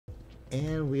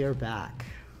And we are back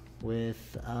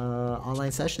with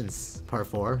online sessions, part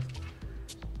 4.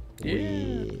 Yeah.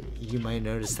 You might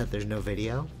notice that there's no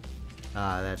video.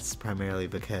 That's primarily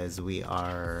because we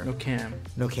are... No cam,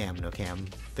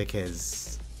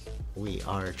 because we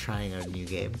are trying a new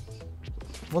game.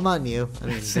 Well, not new. I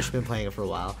mean, I've been playing it for a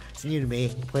while. It's new to me.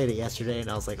 Played it yesterday,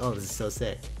 and I was like, oh, this is so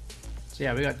sick. So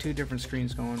yeah, we got 2 different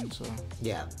screens going, so...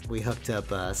 Yeah, we hooked up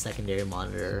a secondary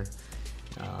monitor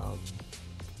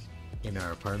in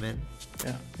our apartment.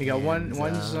 Yeah, we got one's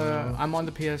I'm on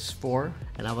the PS4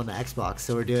 and I'm on the Xbox,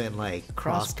 so we're doing like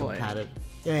cross-compatible.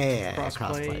 Yeah.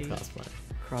 Cross-play.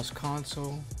 Cross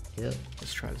console. Yep.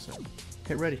 Let's try this out.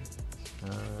 Hit ready.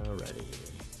 Ready.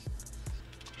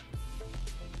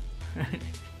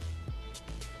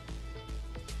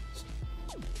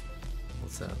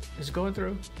 What's up? Is it going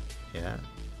through? Yeah.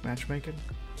 Matchmaking.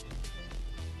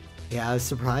 Yeah, I was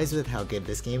surprised with how good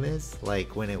this game is.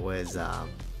 Like when it was,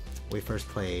 we first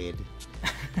played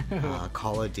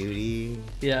Call of Duty.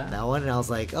 Yeah. That one, and I was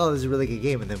like, oh, this is a really good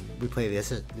game. And then we played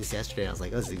this yesterday, and I was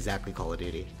like, oh, this is exactly Call of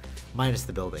Duty, minus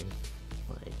the building.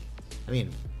 Like, I mean,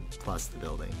 plus the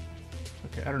building.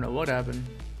 Okay, I don't know what happened.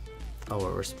 Oh,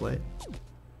 we're split.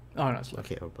 Oh no, it's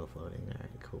Okay, we're both loading. All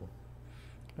right, cool.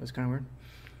 That's kind of weird.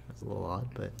 That's a little odd,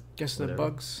 but guess whatever. the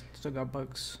bugs still got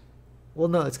bugs. Well,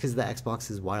 no, it's because the Xbox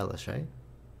is wireless, right?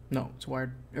 No, it's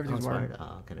wired. Everything's wired.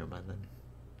 Oh, okay, never mind then.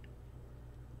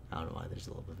 I don't know why there's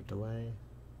a little bit of a delay.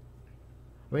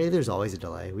 Maybe there's always a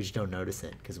delay. We just don't notice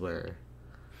it because we're...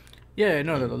 Yeah,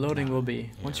 no, the loading will be.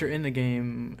 Yeah. Once you're in the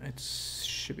game, it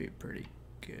should be pretty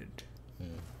good.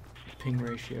 Ping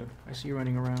ratio. I see you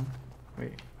running around.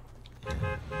 Wait.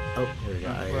 Oh, here we go.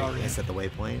 We're I already set the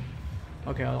waypoint.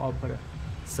 Okay, I'll put it.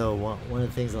 So one of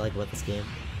the things I like about this game...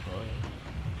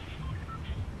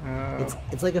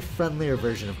 It's like a friendlier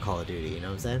version of Call of Duty, you know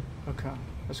what I'm saying? Okay,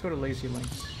 let's go to Lazy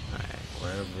Links. Alright,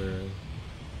 wherever...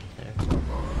 There.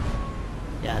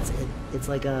 Yeah, it's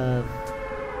like a...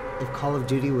 If Call of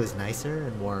Duty was nicer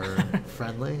and more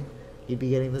friendly, you'd be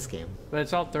getting this game. But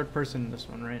it's all third person in this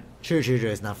one, right? True,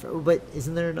 it's not... But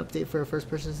isn't there an update for a first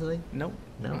person thing? Nope.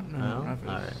 No? No. Not for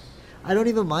this. Alright. I don't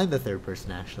even mind the third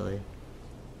person, actually.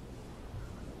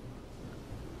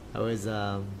 I was,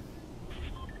 yeah,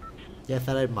 I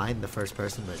thought I'd mind the first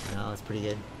person, but no, it's pretty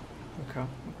good. Okay.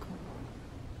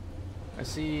 I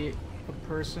see a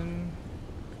person,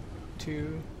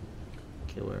 2,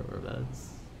 Okay,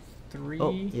 whereabouts? 3.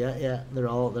 Oh, yeah, they're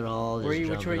all just Which way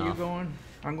jumping are you off. going?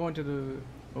 I'm going to the...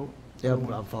 Oh. Yep,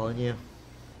 someone. I'm following you.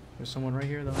 There's someone right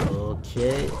here, though.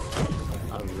 Okay.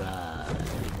 Alright.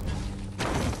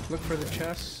 Look for the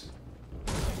chests.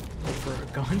 Look for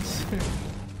guns.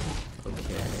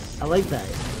 Okay. I like that.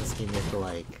 In this game, you have to,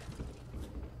 like...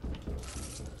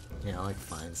 Yeah, I like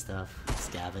find stuff.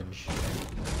 Scavenge.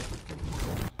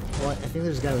 Well, I think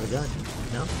there's a guy with a gun.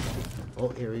 No? Oh,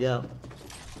 here we go.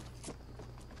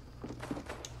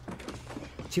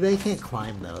 Too bad you can't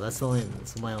climb, though. That's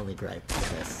my only gripe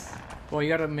with this. Well, you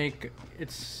gotta make...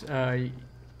 It's, you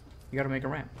gotta make a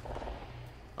ramp.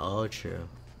 Oh, true.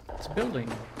 It's a building.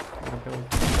 You gotta build.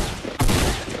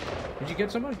 Did you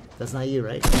get somebody? That's not you,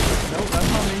 right? No,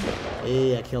 that's not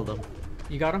me. Yeah, I killed him.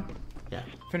 You got him? Yeah.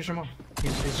 Finish him off.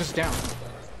 He's just down.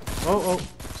 Oh,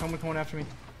 someone coming after me.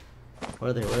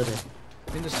 Where are they?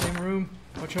 In the same room.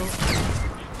 Watch out.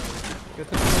 Get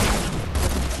them.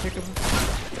 Pick him.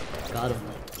 Got him.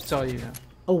 It's all you now.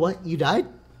 Oh, what? You died?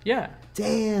 Yeah.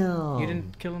 Damn. You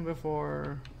didn't kill him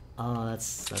before Oh,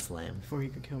 that's lame. he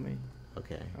could kill me.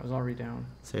 Okay. I was already down.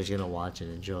 So you're gonna watch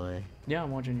and enjoy. Yeah,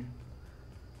 I'm watching you.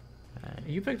 Alright.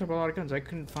 You picked up a lot of guns. I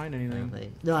couldn't find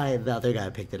anything. No, the other guy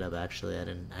picked it up actually. I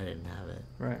didn't have it.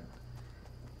 Right.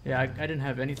 Yeah, I didn't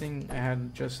have anything. I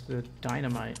had just the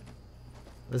dynamite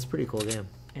That's a pretty cool game.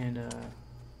 and I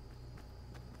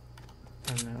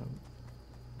don't know.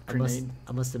 Grenade.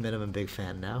 I must admit I'm a big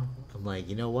fan now. I'm like,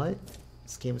 you know what?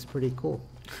 This game is pretty cool.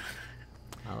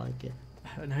 I like it.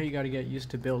 Now you got to get used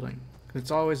to building. 'Cause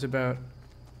it's always about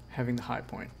having the high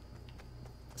point.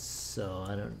 So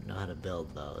I don't know how to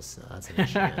build though, so that's an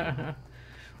issue.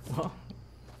 Well,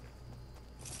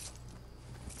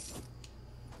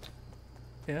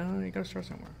 yeah, you gotta start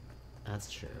somewhere. That's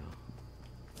true.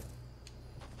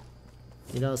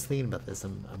 You know, I was thinking about this.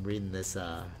 I'm reading this.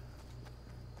 Now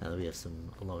that we have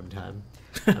some alone time,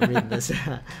 I'm reading this.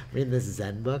 Reading this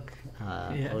Zen book,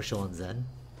 Yeah. Oshul and Zen.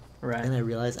 Right. And I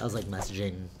realized I was like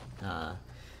messaging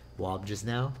Wob just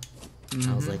now.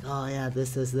 I was like, oh yeah,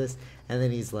 this, and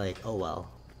then he's like, oh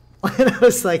well, and I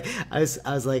was like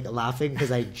laughing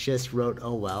because I just wrote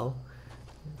oh well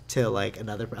to like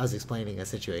another. I was explaining a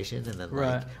situation, and then like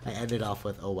Right. I ended off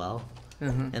with oh well,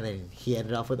 Mhm. And then he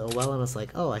ended off with "oh well," and I was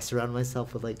like, oh, I surround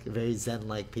myself with like very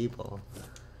zen-like people.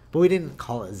 But we didn't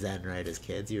call it zen, right? As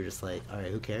kids, you were just like, all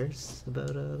right, who cares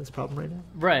about this problem right now?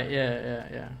 Right.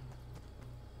 Yeah.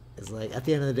 It's like at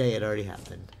the end of the day, it already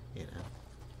happened, you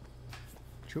know.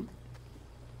 True.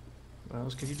 What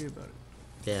else could you do about it?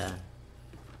 Yeah.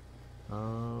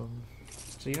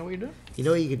 So you know what you do? You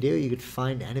know what you could do? You could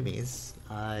find enemies.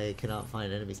 I cannot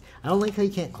find enemies. I don't like how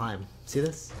you can't climb. See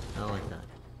this? I don't like that.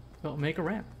 Well, make a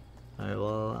ramp. Alright,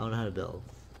 well, I don't know how to build.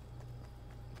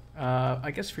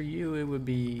 I guess for you it would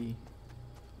be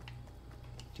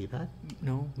D-pad?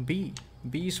 no B.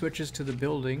 B switches to the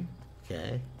building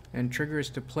Okay. and triggers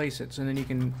to place it. So then you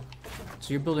can.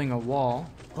 So you're building a wall,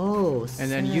 Oh,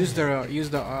 and then sick. use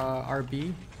the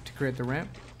RB to create the ramp,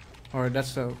 or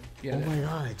that's the yeah. Oh my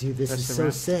god, dude, this that's is the so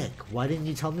ramp. sick. Why didn't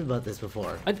you tell me about this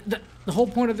before? The whole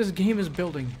point of this game is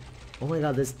building, Oh my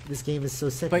god, this game is so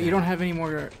sick. but you now. don't have any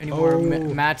more Oh,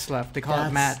 mats left. They call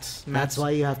it mats. That's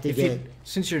why you have to If get. you,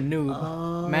 since you're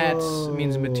noob, mats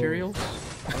means Oh. materials.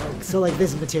 So like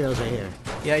this material's right here.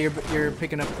 Yeah, you're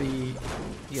picking up the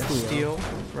steel,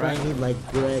 But right? I need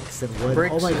like bricks and wood.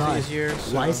 Bricks oh my is god. easier,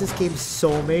 Why is so- this game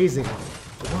so amazing?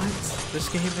 What? This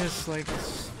game is like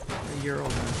a year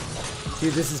old now.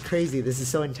 Dude, this is crazy. This is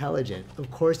so intelligent. Of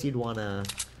course you'd wanna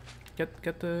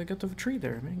Get the tree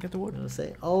there, man. Get the wood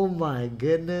say, oh my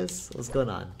goodness. What's going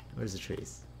on? Where's the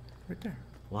trees? right there.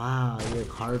 Wow, you like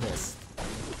harvest.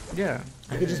 Yeah.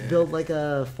 I could just build like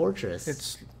a fortress.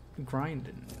 It's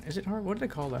grinding. Is it hard? What do they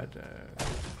call that?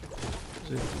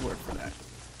 Is a word for that?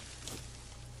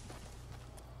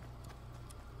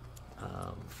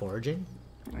 Foraging?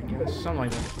 I guess something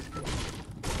like that.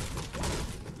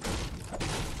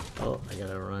 Oh, I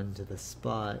gotta run to the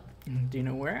spot. Do you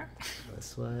know where?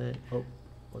 This way. Oh,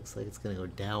 looks like it's gonna go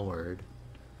downward.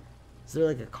 Is there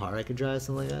like a car I could drive,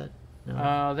 something like that?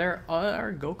 No. There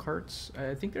are go-karts.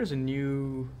 I think there's a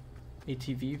new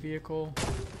ATV vehicle.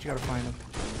 But you gotta find them.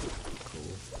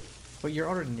 Cool. But you're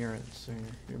already near it, so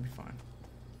you'll be fine.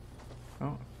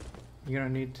 Oh, you're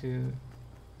gonna need to.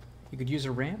 You could use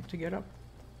a ramp to get up,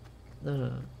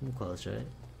 No, I'm close, right?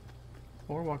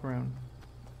 or walk around.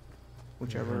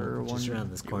 Whichever Just one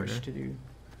around this you wish corner. to do.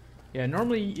 Yeah,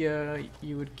 normally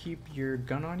you would keep your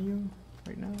gun on you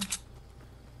right now,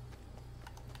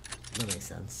 That makes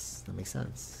sense. That makes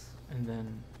sense. and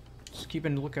then just keep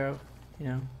in the lookout. You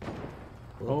know.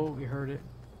 Cool. Oh, you heard it.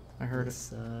 I heard it.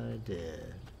 Yes, I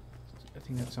did. I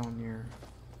think that's on your,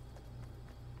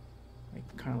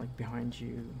 like, kind of like behind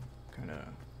you, kind of.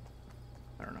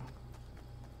 I don't know.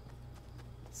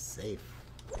 Safe.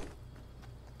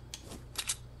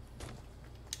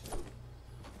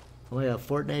 Oh my god,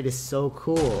 Fortnite is so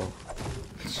cool.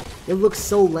 It looks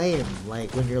so lame,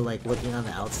 like when you're like looking on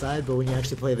the outside, but when you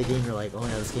actually play the game, you're like, oh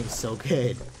yeah, this game's so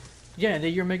good. Yeah,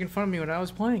 you're making fun of me when I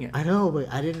was playing it. I know,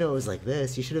 but I didn't know it was like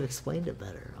this. You should have explained it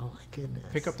better. Oh my goodness.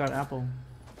 Pick up that apple.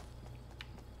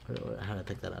 How do I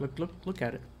pick that up? Look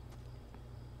at it.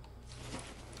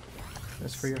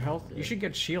 That's for your health. You should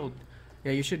get shield.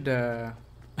 Yeah, you should. You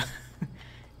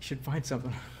should find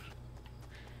something.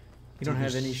 You don't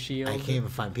have any shield. I can't even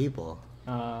find people.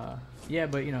 Yeah,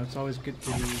 but you know it's always good to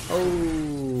be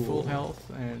Oh. full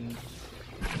health and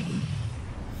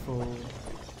full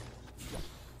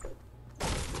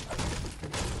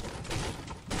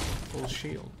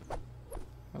shield.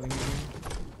 I think you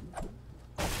can.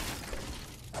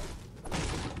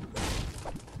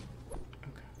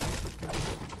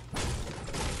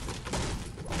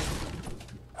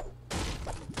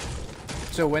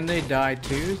 So when they die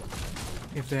too,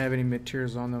 if they have any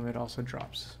materials on them, it also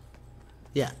drops.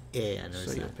 Yeah, I noticed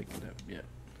So you'll that. pick it up, yeah.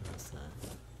 Noticed that.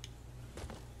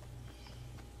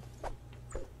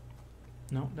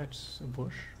 No, that's a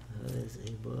bush. That is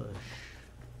a bush.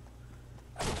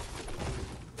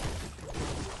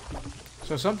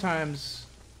 So sometimes,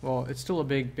 well, it's still a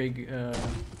big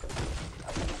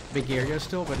area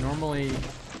still, but normally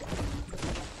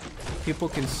people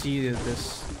can see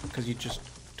this because you just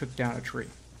took down a tree.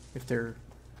 If they're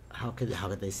How could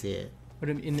they see it? but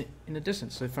in the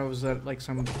distance, if I was at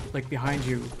like behind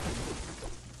you,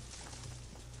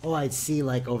 Oh, I'd see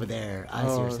like over there. I see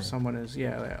what you're saying. someone is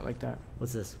yeah like that.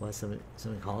 What's this? Why is somebody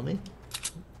calling me?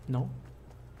 No,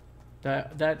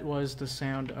 that was the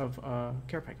sound of a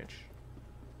care package.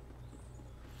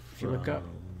 If you look up,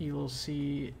 you will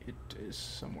see it is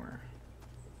somewhere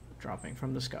dropping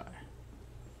from the sky.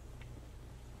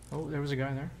 Oh, there was a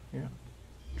guy there. Yeah,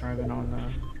 driving on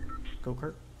the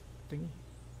go-kart thingy.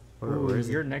 Where is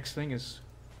your it? next thing is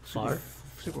Far?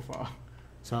 super far.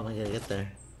 So how am I gonna get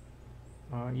there?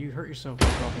 You hurt yourself by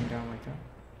dropping down like that.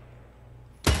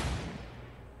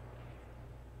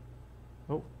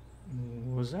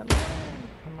 Was that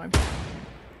on my back?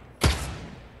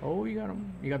 Oh, you got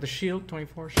him. You got the shield,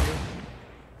 24 shield.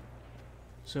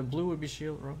 So blue would be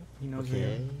shield, right? He knows.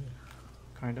 Okay.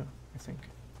 Kinda, I think.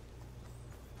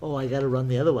 Oh, I gotta run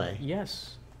the other way.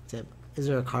 Yes. Damn. Is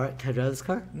there a car? Can I drive this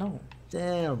car? No.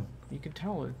 Damn. You can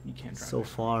tell it. You can't drive. So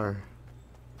far.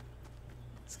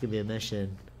 It's gonna be a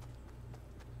mission.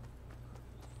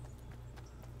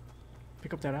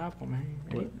 Pick up that apple, man.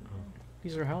 Hey,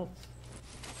 these are health.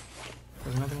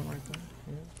 There's another one right there.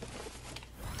 Yeah.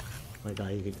 Oh my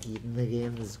god, you can eat in the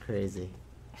game? This is crazy.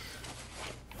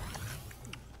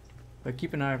 But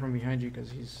keep an eye from behind you,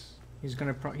 because he's got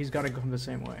to come the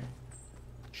same way.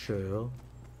 True.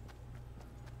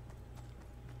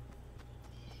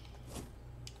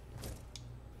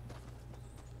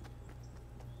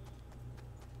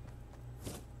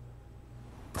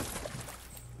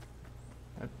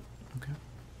 Okay.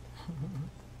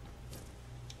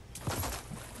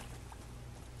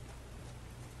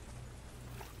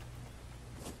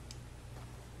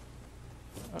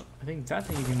 Oh, I think that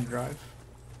thing you can drive.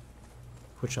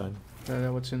 Which one?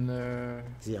 What's in the...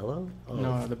 Is it yellow? Oh.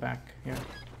 No, the back. Yeah.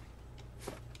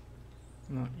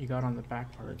 No, you got on the back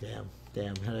Oh, part. damn.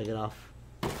 Damn, how do I get off?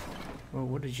 Well,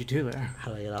 what did you do there?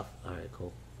 How do I get off? Alright,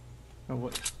 cool. Oh,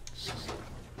 what?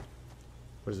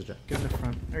 Where's the jump? Get in the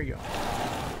front. There you go.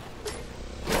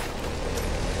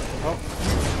 Oh.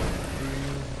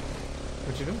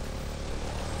 What you doing?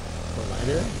 What am I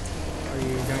doing? Are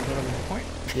you gonna go to the point?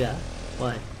 Yeah.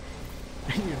 Why?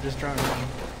 You're just driving around.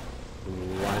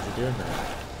 Why is it doing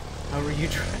that? How were you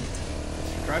driving?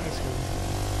 Driving school.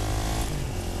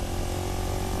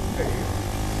 There you go.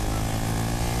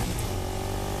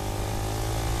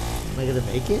 Am I gonna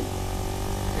make it?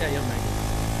 Yeah, you'll make it.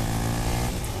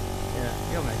 Yeah,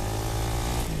 you'll make it.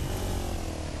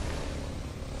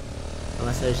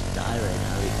 Unless I just die right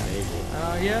now, it'd be crazy.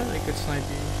 Yeah, they could snipe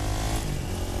you.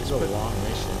 It's a long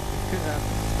mission. It could happen.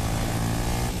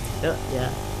 Yep, yeah.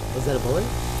 Was that a bullet?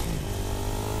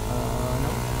 No, I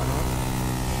don't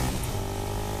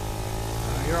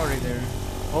know. You're already there.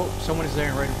 Oh, someone is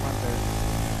there right in front there.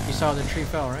 You saw the tree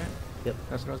fell, right? Yep.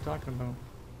 That's what I was talking about.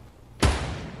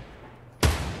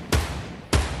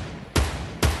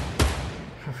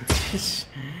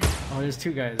 Oh, there's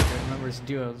two guys. I remember it's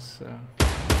duos. So.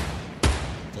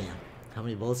 Damn. How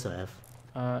many bullets do I have?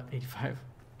 85.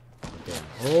 Damn.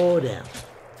 Oh, damn.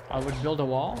 I would build a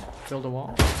wall. Build a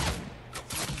wall.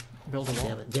 Build a wall.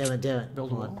 Damn it, damn it, damn it.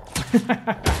 Build a Hold wall.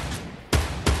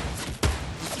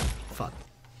 Fuck.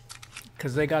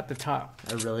 Because they got the top.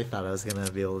 I really thought I was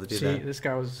gonna be able to do See, that. this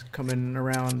guy was coming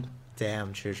around.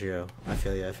 Damn, true, true. I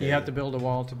feel you, I feel You you. have to build a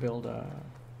wall to build a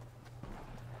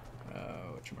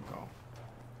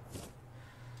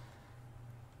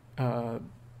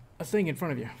thing in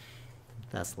front of you.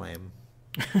 That's lame.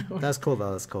 That's cool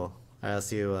though, that's cool. I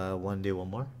asked you want to do one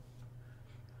more?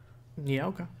 Yeah,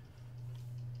 okay.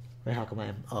 Wait, how come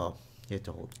oh, you have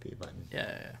to hold the B button.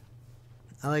 Yeah.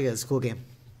 I like it, it's a cool game.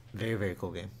 Very, very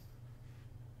cool game.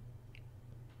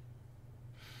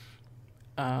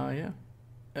 Yeah.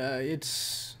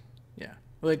 It's, yeah.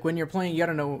 Like when you're playing, you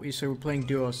gotta know, so we're playing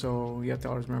duo, so you have to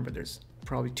always remember there's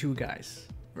probably two guys,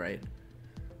 right?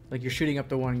 Like you're shooting up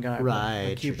the one guy. Right,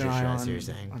 But keep true, an eye true, I on, see what you're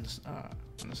saying. on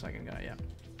the second guy, yeah.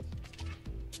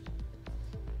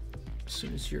 As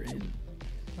soon as you're in.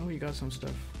 Oh, you got some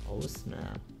stuff. Oh,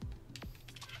 snap.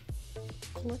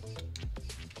 Collect.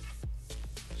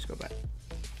 Just go back.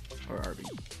 Or RB.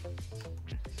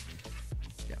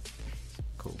 Yeah.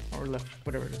 Cool. Or left,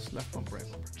 whatever it is. Left bumper,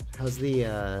 right bumper. How's the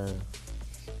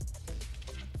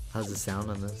sound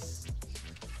on this?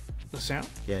 The sound?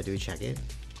 Yeah, do we check it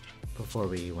before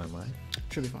we went live?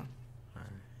 Should be fine.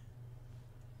 Alright.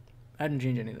 I didn't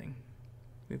change anything.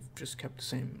 We've just kept the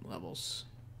same levels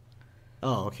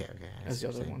Oh, okay, okay. I as see the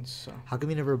what other you're saying. ones, so. How come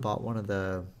you never bought one of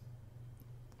the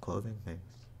clothing things?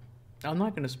 I'm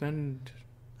not gonna spend.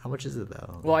 How much is it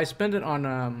though? Well, I spend it on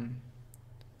a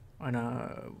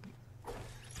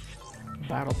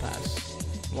battle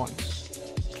pass once.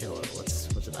 Okay,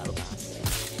 what's a battle pass?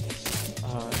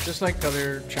 Just like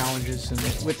other challenges, and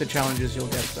with the challenges you'll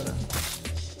get the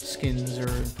skins or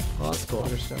Oh, that's cool.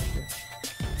 other stuff. Yeah.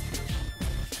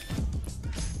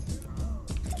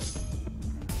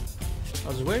 I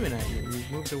was waving at you. You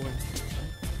moved away.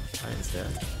 I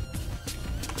understand.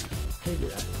 How do you do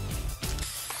that?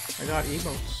 I got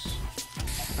emotes.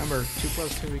 Remember, 2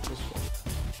 + 2 =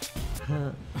 4.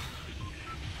 Oh,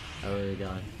 where are we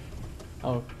going?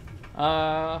 Oh.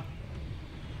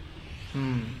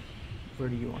 Where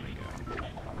do you want to go?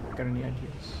 Got any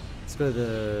ideas? Let's go to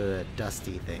the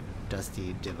Dusty thing.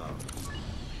 Dusty Divo.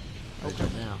 Okay.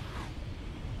 Now.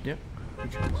 Yep.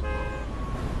 chance.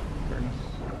 Fair enough.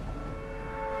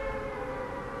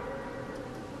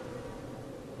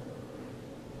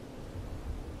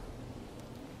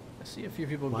 I see a few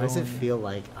people Why does it feel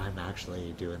like I'm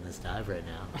actually doing this dive right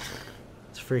now?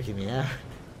 It's freaking me out.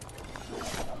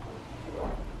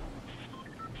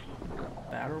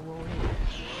 Battle royale.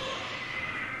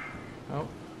 Oh.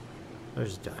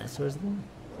 There's dinosaurs in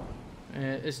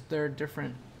there? Is there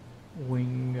different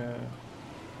wing,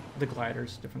 the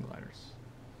gliders, different gliders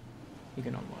you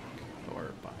can unlock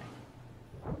or buy.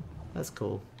 That's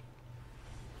cool.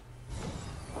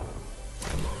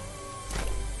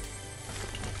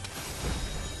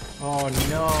 Oh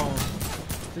no,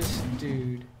 this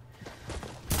dude.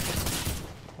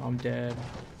 I'm dead.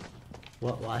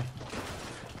 What? Why?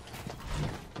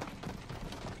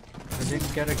 I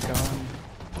didn't get a gun.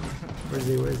 Where is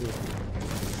he? Where is he?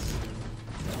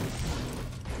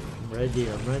 I'm ready to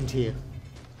you. I'm running to you.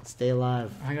 Stay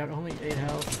alive. I got only 8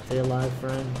 health. Stay alive,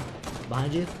 friend.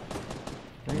 Behind you?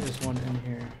 I think there's one in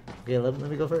here. Okay, let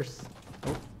me go first.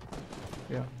 Oh.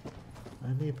 Yeah.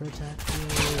 Let me protect you.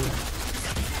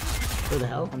 Where the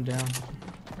hell? I'm down.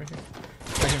 Right here.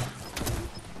 Right here.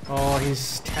 Oh,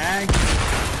 he's tagged.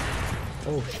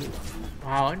 Oh, shoot.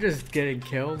 Wow, I'm just getting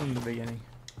killed in the beginning.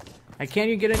 I can't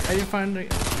even get it. I didn't find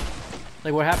it.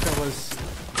 Like, what happened was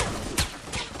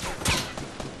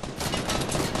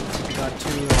I got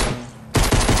two.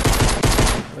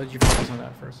 Let you focus on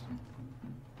that first.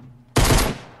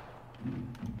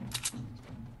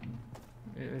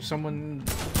 There's someone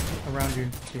around you,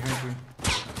 behind you.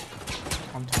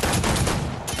 I'm tired.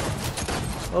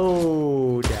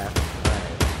 Oh, death.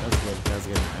 Alright, that was good. That was a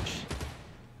good match.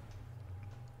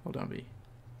 Hold on, B.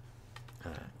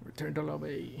 Alright. Return to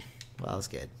lobby. Well, that was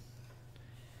good.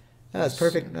 That was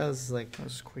perfect. That was like. That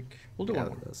was quick. We'll do Yeah,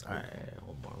 one more. Alright,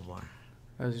 one more.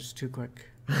 That was just too quick.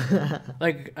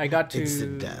 Like I got to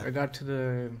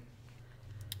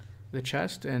the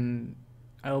chest and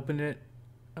I opened it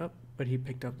up, but he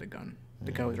picked up the gun.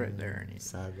 The guy was right there, and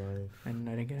sad life. And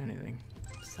I didn't get anything.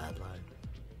 Sad life.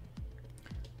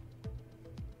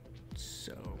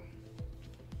 So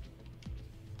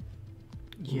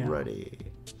yeah. Ready.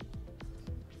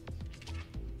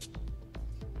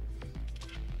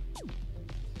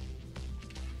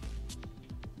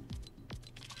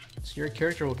 So your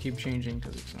character will keep changing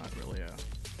because it's not really a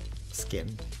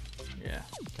skin. Yeah.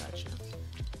 Gotcha.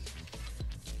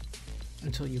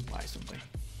 Until you buy something.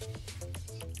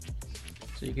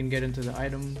 So you can get into the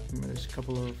item. There's a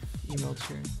couple of emotes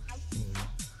here.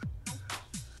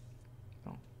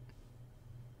 Oh.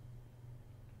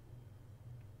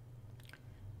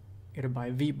 You gotta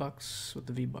buy V-Bucks. With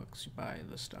the V-Bucks, you buy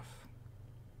the stuff.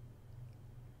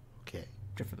 Okay.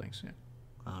 Different things, yeah.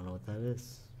 I don't know what that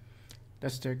is.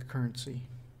 That's their currency.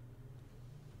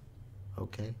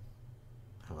 Okay.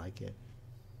 I like it.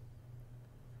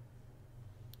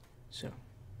 So,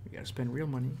 you gotta spend real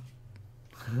money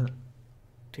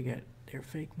to get their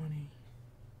fake money.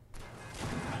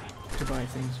 To buy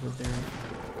things with their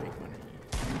fake money.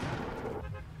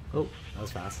 Oh, that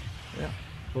was fast. Yeah.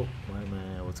 Oh, why am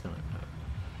I? What's going on?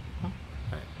 Huh?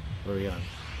 Alright, where are we going?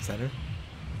 Center?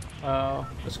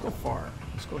 Let's go far.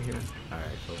 Let's go here.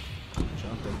 Alright, cool.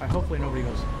 Jump in. Hopefully nobody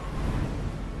goes.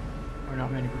 Or not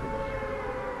many people go.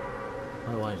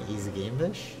 I want an easy game,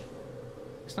 fish?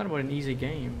 It's not about an easy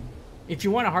game. If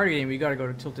you want a hard game, you gotta go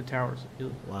to Tilted Towers.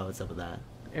 Wow, what's up with that?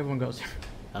 Everyone goes there.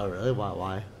 Oh, really?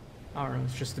 Why? I don't know.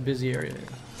 It's just a busy area.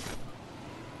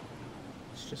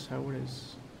 It's just how it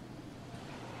is.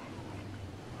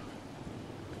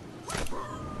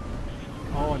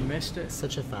 Oh, I missed it. It's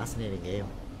such a fascinating game.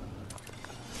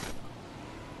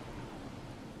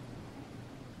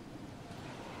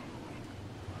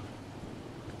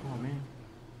 Oh, man.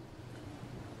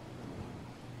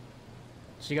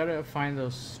 So you gotta find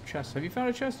those chests. Have you found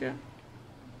a chest yet?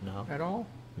 No. At all?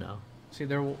 No. See,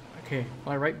 there. Okay.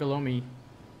 Well, right below me.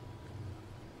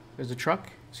 There's a truck.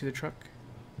 See the truck?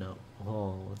 No.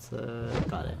 Oh, what's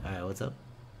got it. Alright, what's up?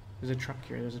 There's a truck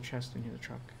here. There's a chest in here. The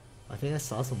truck. I think I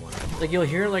saw someone. Like you'll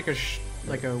hear like a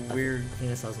weird. I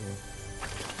think I saw someone.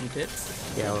 You did?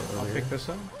 Yeah, I'll pick this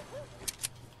up.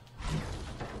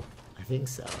 I think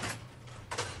so.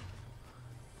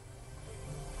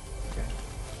 Okay.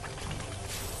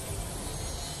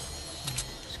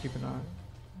 Just keep an eye.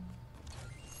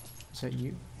 Is that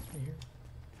you? Right here?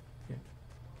 Yeah.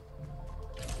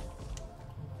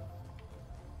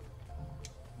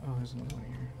 Oh, there's another one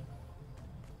here.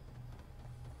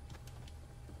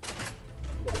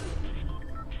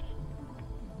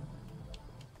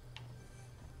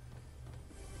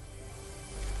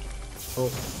 Oh,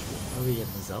 are we in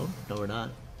the zone? No, we're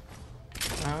not.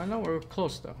 No, we're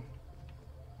close though.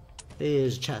 Hey,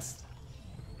 there's a chest.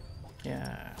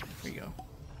 Yeah, there you go.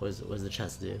 What does the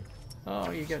chest do? Oh,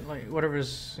 you get like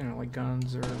whatever's, you know, like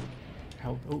guns or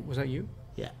health. Oh, was that you?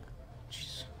 Yeah.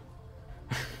 Jeez.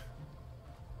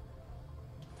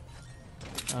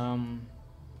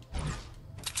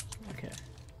 Okay.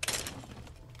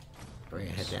 Bring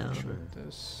your head down. Switch with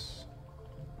this.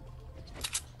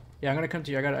 Yeah, I'm gonna come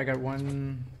to you. I got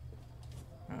one.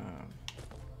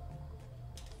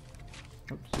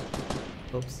 Oops.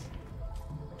 Oops.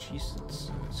 Jeez,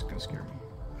 it's gonna scare me.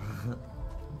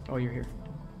 Oh, you're here.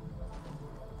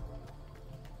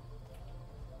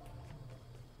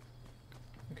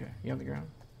 Okay, you on the ground?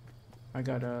 I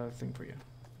got a thing for you.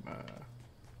 Oh,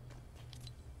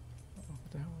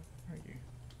 what the hell are you?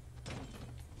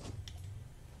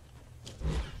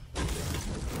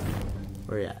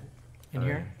 Where you at? In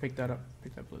here? Pick that up.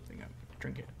 Pick that blue thing up.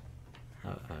 Drink it.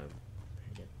 Oh,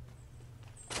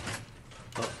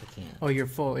 I can't. Oh, you're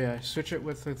full. Yeah, switch it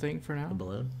with the thing for now. A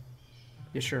balloon?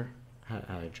 Yeah, sure. How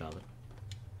do I drop it?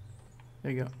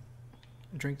 There you go.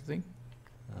 Drink the thing,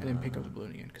 and then pick up the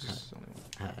balloon again, because it's the only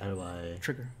one. How do I...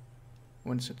 Trigger.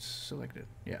 Once it's selected.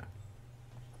 Yeah.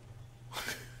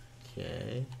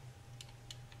 Okay.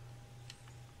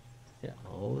 Yeah.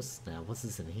 Oh snap! What's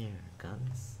this in here?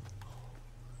 Guns?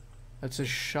 That's a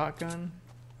shotgun.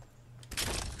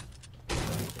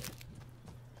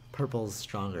 Purple's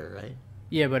stronger, right?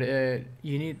 Yeah, but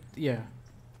you need... Yeah.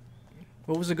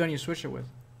 What was the gun you switched it with?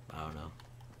 I don't know.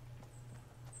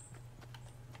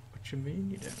 What you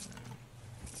mean you don't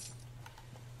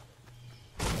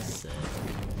know? Sick.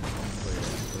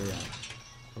 Where you at?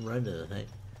 I'm running to the thing.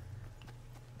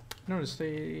 No, to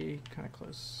stay kind of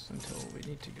close until we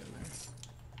need to go there.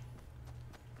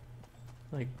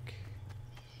 Like...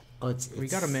 Oh, we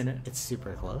got a minute. It's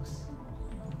super close.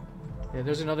 Yeah,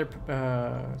 there's another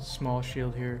small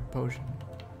shield here, potion.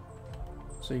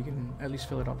 So you can at least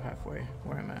fill it up halfway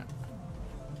where I'm at.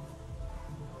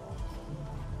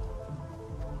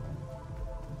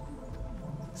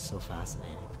 So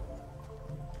fascinating.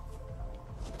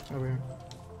 Over here.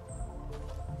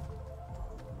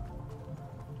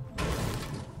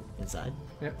 Inside?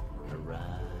 Yep. Alright.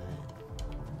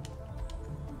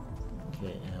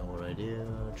 Okay, and what do I do?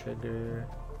 Trigger.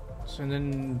 So and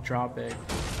then drop it.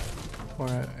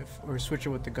 Or switch it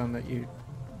with the gun that you...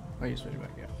 Oh, you switch it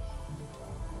back, yeah.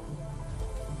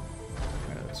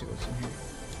 Alright, let's see what's in here.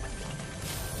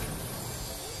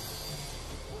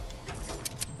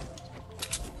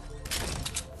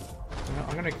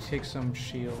 I'm gonna take some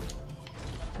shield.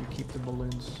 You keep the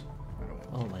balloons. I don't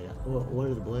Oh my god. What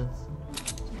are the balloons?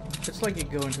 It's like you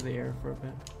go into the air for a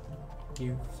bit.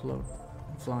 You float,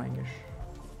 flying-ish.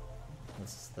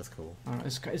 That's cool. I don't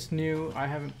know, it's new. I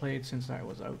haven't played since I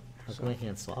was out. How come I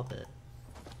can't swap it?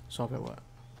 Swap it what?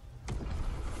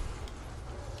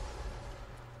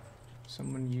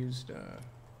 Someone used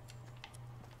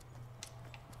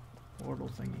portal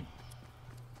thingy.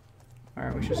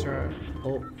 Alright, we should start.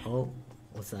 Oh,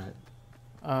 what's that?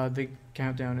 The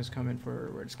countdown is coming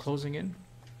for where it's closing in.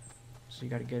 So you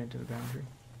gotta get into the boundary.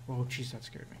 Oh jeez, that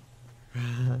scared me.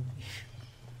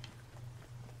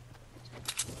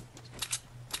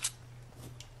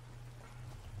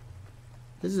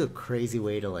 This is a crazy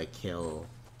way to like kill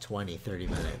 20-30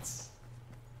 minutes.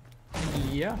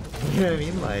 Yeah. You know what I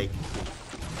mean? Like,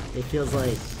 it feels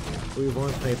like we've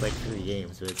only played like 3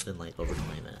 games, but it's been like over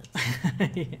 20 minutes.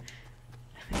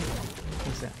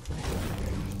 Exactly.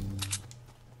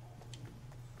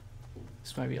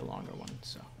 This might be a longer one,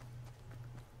 so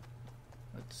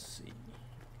let's see.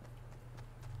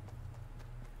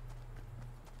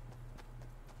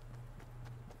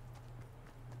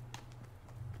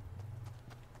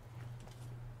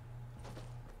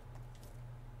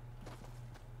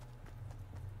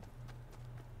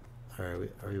 Are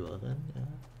we both in? Yeah.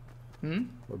 Hmm?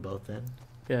 We're both in?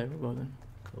 Yeah, we're both in.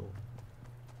 Cool.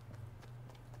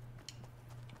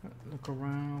 Look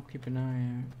around, keep an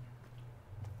eye out.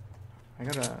 I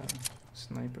got a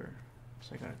sniper,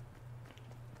 so I got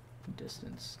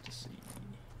distance to see.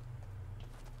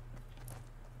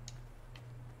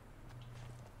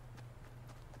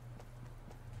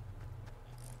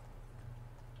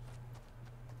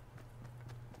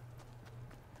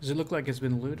 Does it look like it's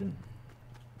been looted?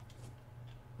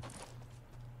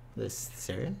 This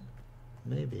area?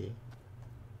 Maybe.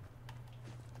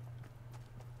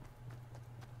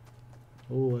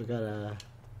 Oh, I got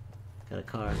a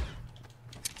car.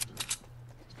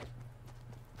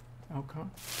 Okay.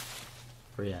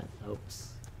 Where you at?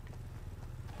 Oops.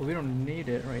 Well, we don't need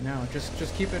it right now.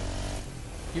 Just keep it.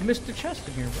 You missed the chest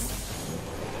in here, bro.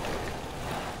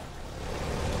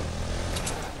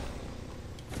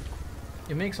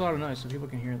 It makes a lot of noise, so people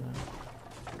can hear that.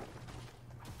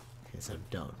 Okay, so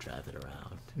don't drive it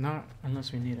around. Not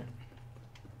unless we need it.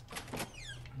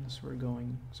 Unless we're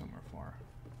going somewhere far.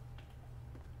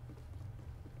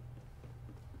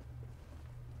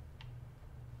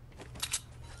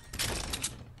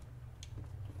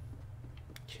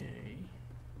 Okay.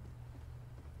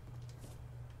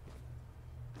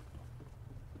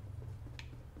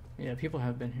 Yeah, people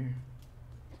have been here.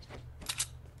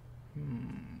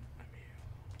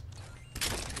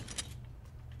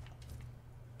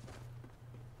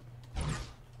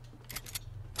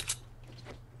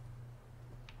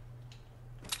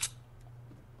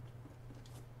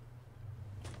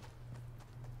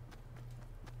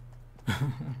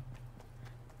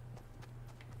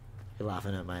 You're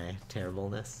laughing at my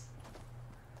terribleness.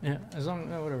 Yeah, as long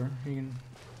whatever you can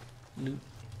loot.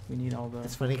 We need all the.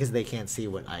 It's funny because they can't see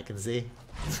what I can see.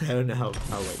 I don't know how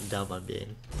like dumb I'm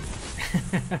being.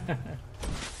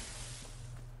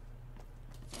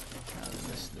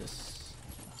 This.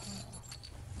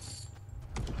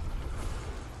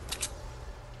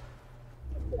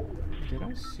 Did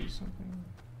I see something?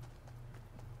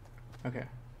 Okay.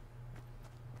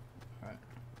 Alright.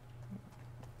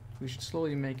 We should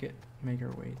slowly make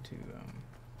our way to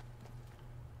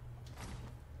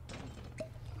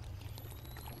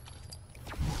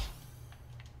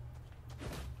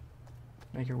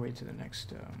make our way to the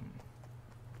next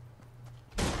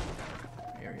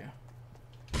area.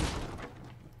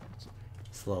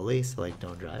 Slowly, so like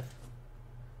don't drive.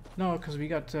 No, because we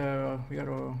got a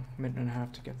minute and a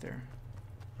half to get there.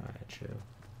 Alright, true.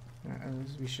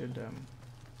 We should.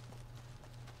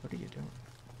 What are you doing?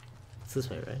 It's this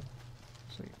way, right?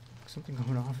 It's like something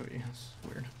going off of you. It's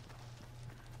weird.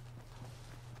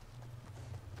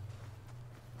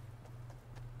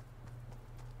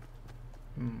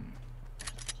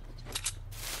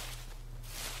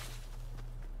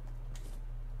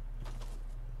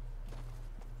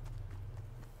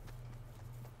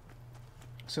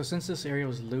 So since this area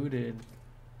was looted,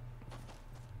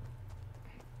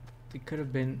 they could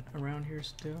have been around here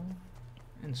still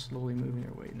and slowly moving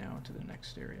their way now to the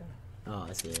next area. Oh,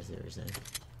 I see what you're saying.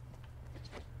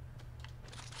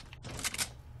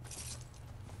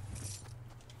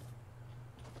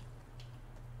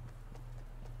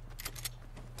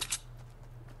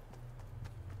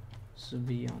 So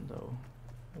be on the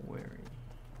wary.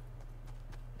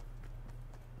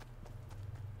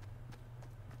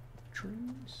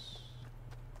 Trees.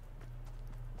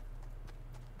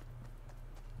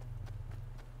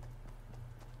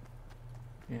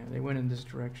 Yeah, they went in this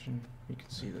direction. You can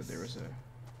see that there was a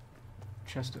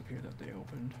chest up here that they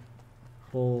opened.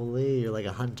 Holy, you're like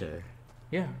a hunter.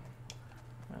 Yeah.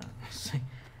 I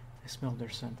smelled their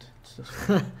scent. It's this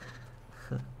one.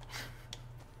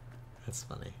 That's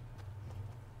funny.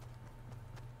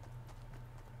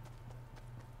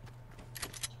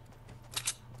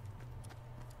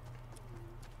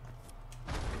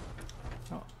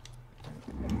 Oh.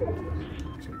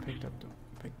 Should have picked them up.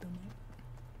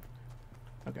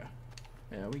 Okay.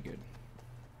 Yeah, we good.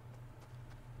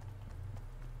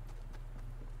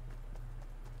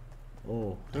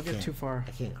 Oh, Don't get too far.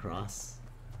 I can't cross.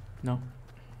 No.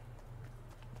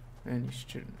 And you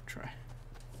shouldn't try.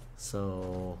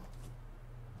 So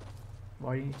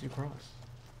Why do you need to cross?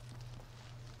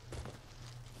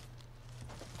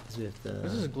 we have to...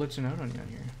 This is glitching out on you on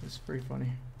here. It's pretty funny.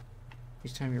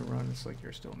 Each time you run, it's like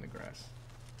you're still in the grass.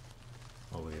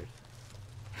 Oh, weird.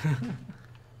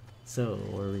 So,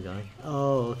 where are we going?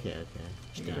 Oh, okay.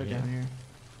 You can go down here.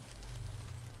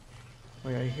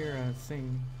 Wait, I hear a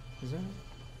thing. Is that?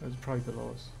 That's probably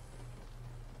below us.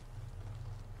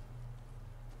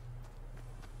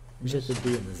 We just have to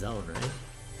be in the zone, right?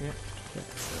 Yeah. Yeah,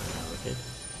 so now we're good.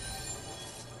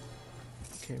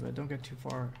 Okay, but don't get too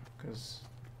far, because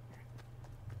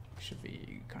you should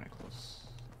be kind of close.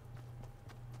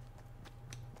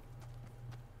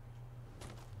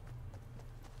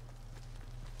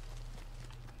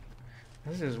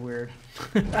 This is weird.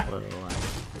 That's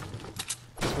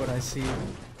what I see.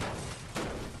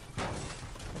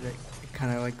 It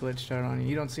kind of like glitched out on you.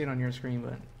 You don't see it on your screen,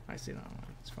 but I see it on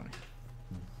mine. It's funny.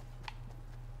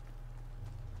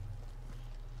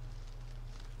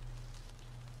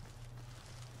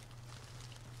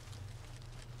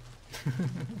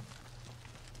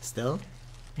 Still?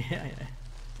 Yeah.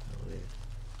 Oh, weird.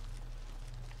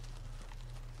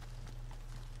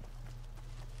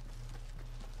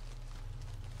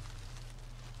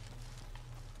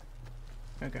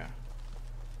 Okay.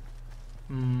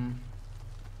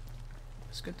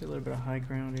 Let's get to a little bit of high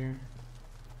ground here.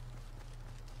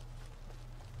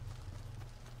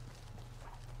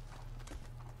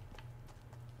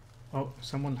 Oh,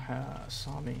 someone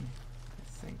saw me, I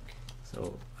think.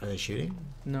 So, are they shooting?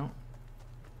 No.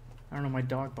 I don't know, my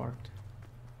dog barked.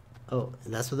 Oh,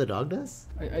 that's what the dog does?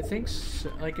 I think,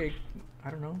 so, like, I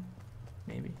don't know.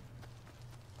 Maybe.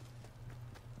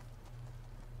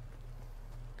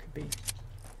 Could be.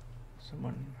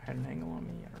 Someone had an angle on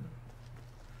me, I don't know.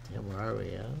 Yeah, where are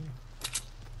we,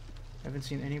 Haven't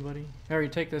seen anybody. Harry,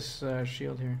 take this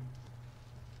shield here.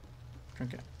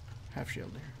 Drink it. Half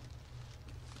shield here.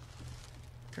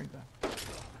 Drink that.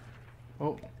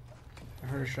 Oh, I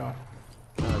heard a shot.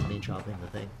 That was me chopping the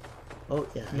thing. Oh,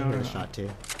 yeah, I heard a shot too.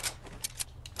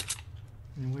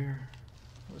 And where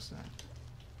was that?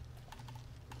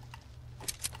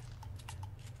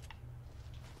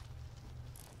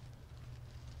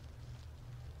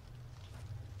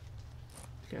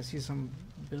 Okay, I see some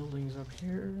buildings up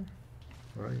here.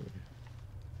 Where are you?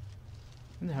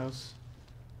 In the house.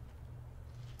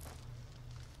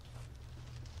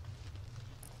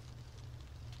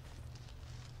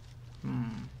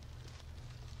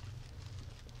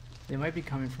 They might be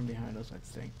coming from behind us, I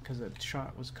think, because the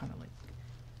shot was kind of like...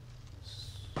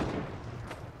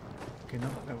 Okay, no,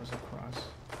 that was across.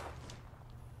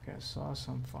 Okay, I saw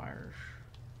some fire.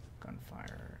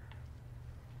 Gunfire.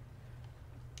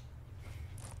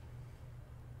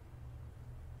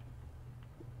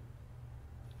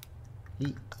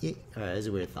 Alright, that's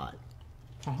a weird thought.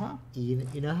 Uh-huh. You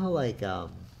know how, like,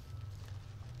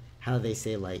 how they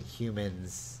say, like,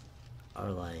 humans are,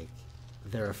 like,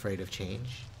 they're afraid of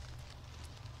change?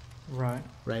 Right.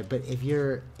 Right, but if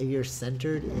you're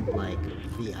centered in, like,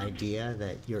 the idea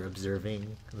that you're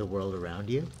observing the world around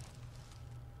you,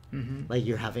 like,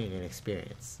 you're having an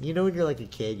experience. You know when you're, like, a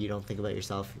kid, you don't think about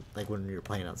yourself, like, when you're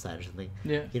playing outside or something?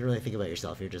 Yeah. You don't really think about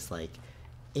yourself, you're just, like,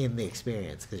 in the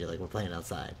experience, because you're like, we're playing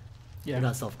outside. Yeah. You're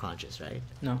not self-conscious, right?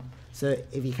 No. So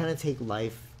if you kind of take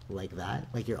life like that,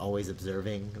 like you're always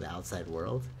observing the outside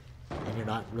world, and you're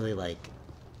not really like,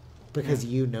 because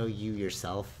you know you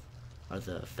yourself are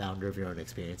the founder of your own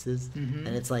experiences, and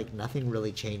it's like nothing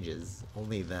really changes,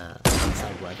 only the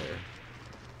outside weather.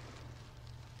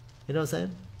 You know what I'm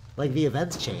saying? Like the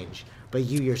events change, but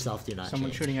you yourself do not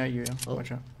Someone change. shooting at you. Oh.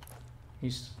 Watch out.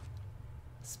 He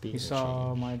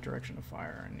saw my direction of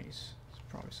fire, and he's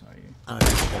probably saw you. Oh,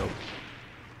 no, nope.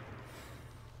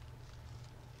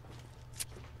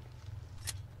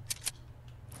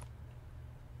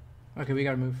 Okay, we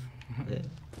gotta move Okay.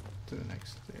 to the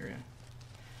next area.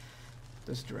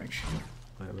 This direction.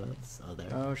 Whereabouts? Oh, there.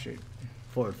 Oh shoot.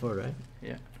 Forward, right?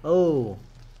 Yeah. Oh,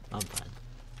 I'm fine.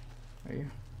 Are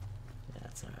you? Yeah,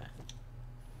 it's alright.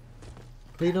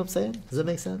 But you know what I'm saying? Does that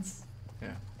make sense?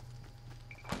 Yeah.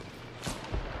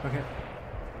 Okay.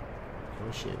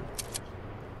 Oh shoot.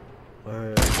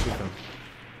 Where is she from?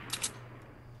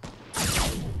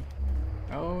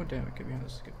 Oh damn! It could be behind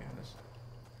us. Get behind us.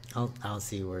 I don't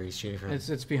see where he's shooting from.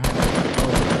 It's behind us.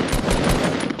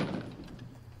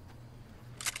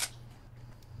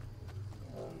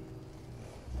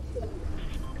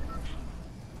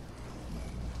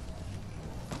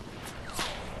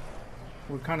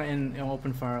 We're kind of in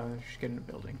open fire. Just get in the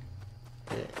building.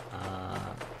 Okay,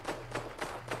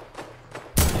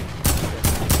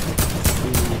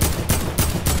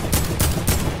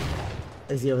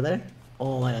 is he over there?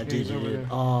 Oh my god, Yeah, dude, he's over dude. there.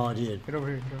 Oh, dude. Get over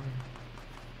here. Get over here.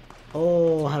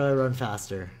 Oh, how do I run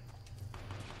faster?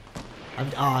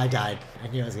 Oh, I died. I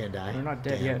knew I was gonna die. We're not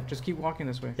dead Damn. yet. Just keep walking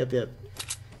this way. Yep.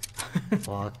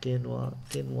 Walking.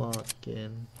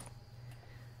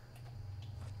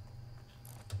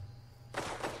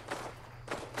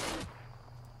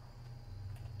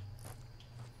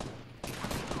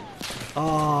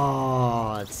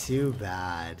 Oh, too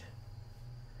bad.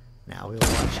 Now we'll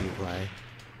watch you play.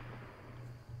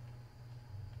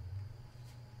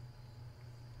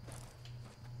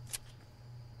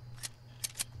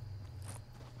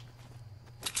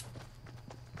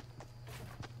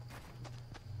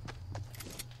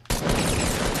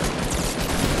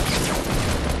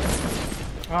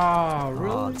 Oh,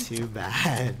 really? Oh, too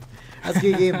bad. That's a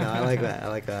good game though. I like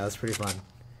that. That's pretty fun.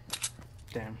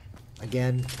 Damn.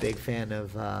 Again, big fan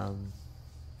of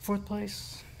Fourth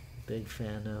place. big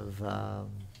fan of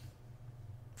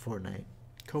Fortnite.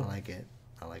 Cool. I like it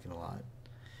a lot.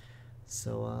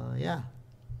 So yeah.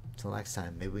 Till next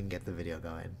time, maybe we can get the video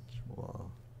going.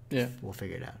 We'll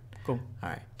figure it out. Cool. All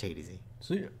right, take it easy.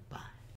 See ya. Bye.